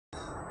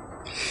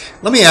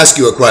Let me ask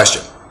you a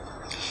question.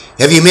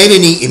 Have you made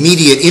any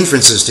immediate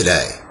inferences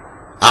today?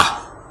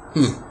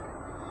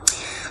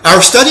 Our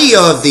study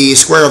of the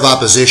square of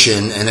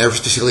opposition and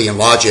Aristotelian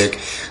logic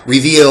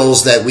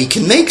reveals that we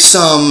can make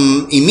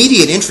some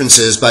immediate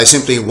inferences by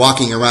simply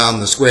walking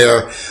around the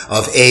square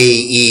of A,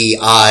 E,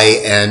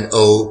 I, and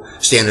O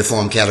standard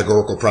form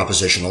categorical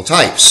propositional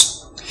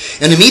types.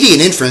 An immediate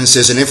inference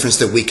is an inference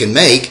that we can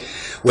make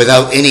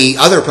without any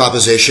other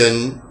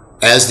proposition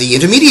as the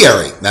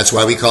intermediary. That's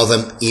why we call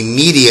them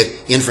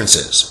immediate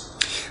inferences.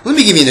 Let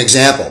me give you an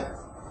example.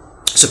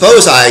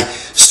 Suppose I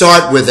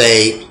start with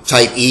a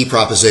type E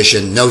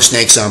proposition, no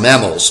snakes are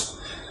mammals.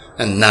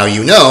 And now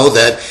you know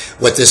that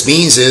what this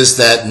means is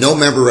that no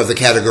member of the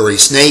category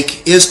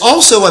snake is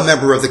also a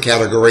member of the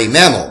category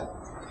mammal.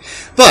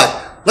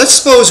 But let's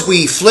suppose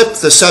we flip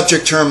the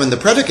subject term and the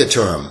predicate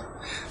term.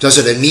 Does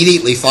it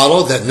immediately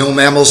follow that no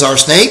mammals are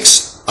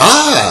snakes?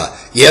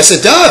 Yes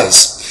it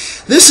does.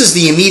 This is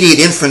the immediate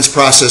inference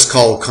process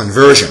called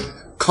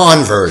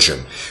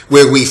conversion,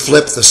 where we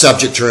flip the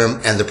subject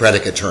term and the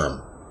predicate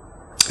term.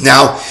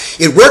 Now,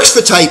 it works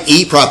for type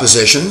E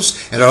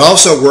propositions, and it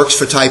also works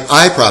for type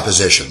I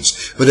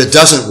propositions, but it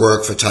doesn't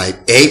work for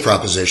type A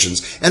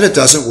propositions, and it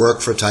doesn't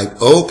work for type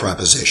O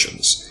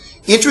propositions.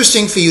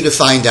 Interesting for you to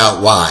find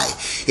out why.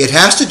 It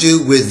has to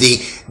do with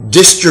the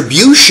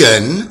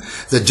distribution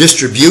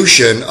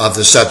of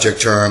the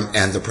subject term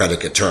and the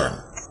predicate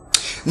term.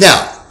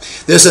 Now,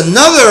 there's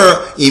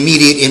another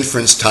immediate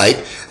inference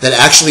type that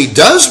actually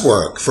does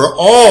work for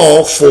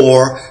all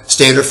four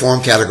standard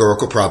form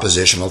categorical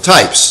propositional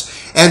types.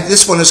 And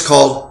this one is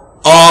called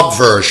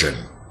obversion.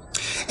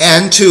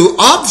 And to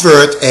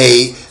obvert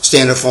a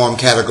standard form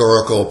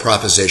categorical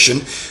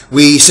proposition,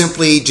 we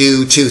simply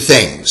do two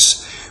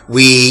things.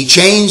 We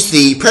change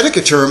the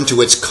predicate term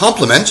to its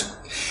complement,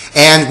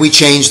 and we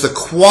change the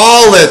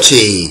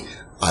quality,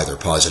 either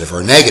positive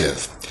or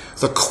negative,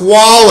 the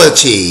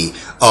quality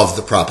of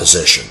the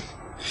proposition.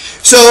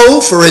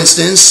 So, for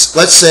instance,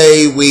 let's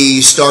say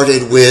we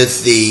started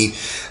with the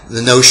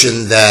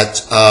notion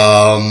that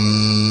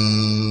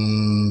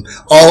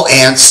all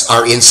ants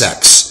are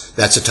insects.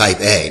 That's a type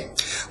A.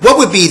 What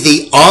would be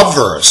the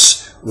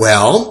obverse?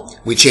 Well,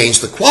 we change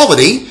the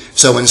quality,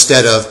 so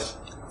instead of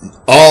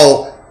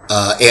all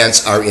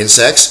ants are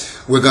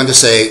insects, we're going to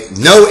say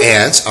no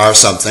ants are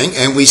something,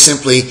 and we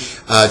simply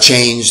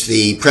change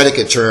the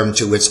predicate term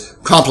to its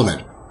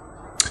complement.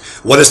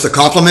 What is the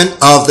complement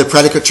of the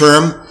predicate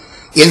term?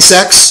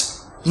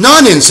 Insects,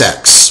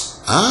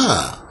 non-insects.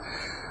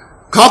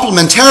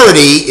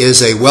 Complementarity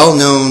is a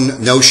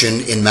well-known notion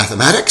in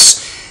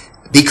mathematics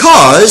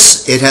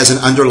because it has an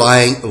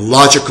underlying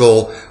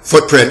logical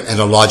footprint and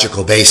a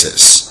logical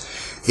basis.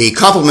 The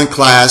complement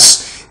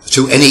class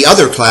to any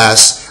other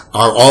class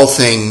are all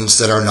things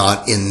that are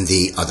not in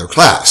the other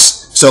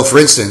class. So, for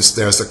instance,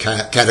 there's the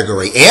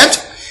category ant,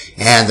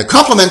 and the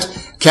complement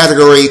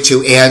category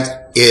to ant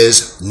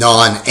is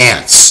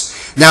non-ants.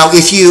 Now,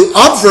 if you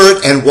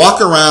obvert and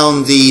walk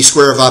around the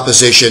square of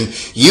opposition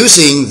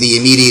using the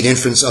immediate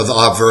inference of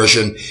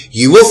obversion,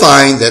 you will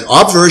find that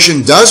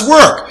obversion does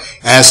work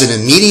as an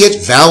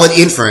immediate valid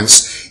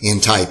inference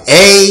in type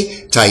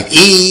A, type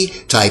E,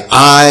 type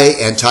I,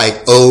 and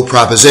type O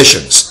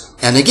propositions.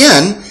 And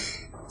again,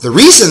 the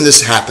reason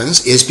this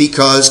happens is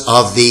because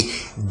of the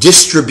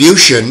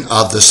distribution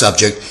of the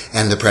subject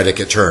and the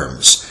predicate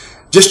terms.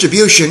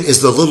 Distribution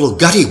is the little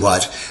gutty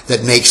what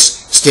that makes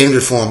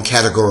standard form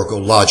categorical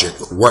logic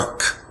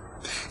work.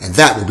 And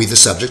that will be the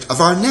subject of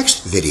our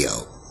next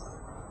video.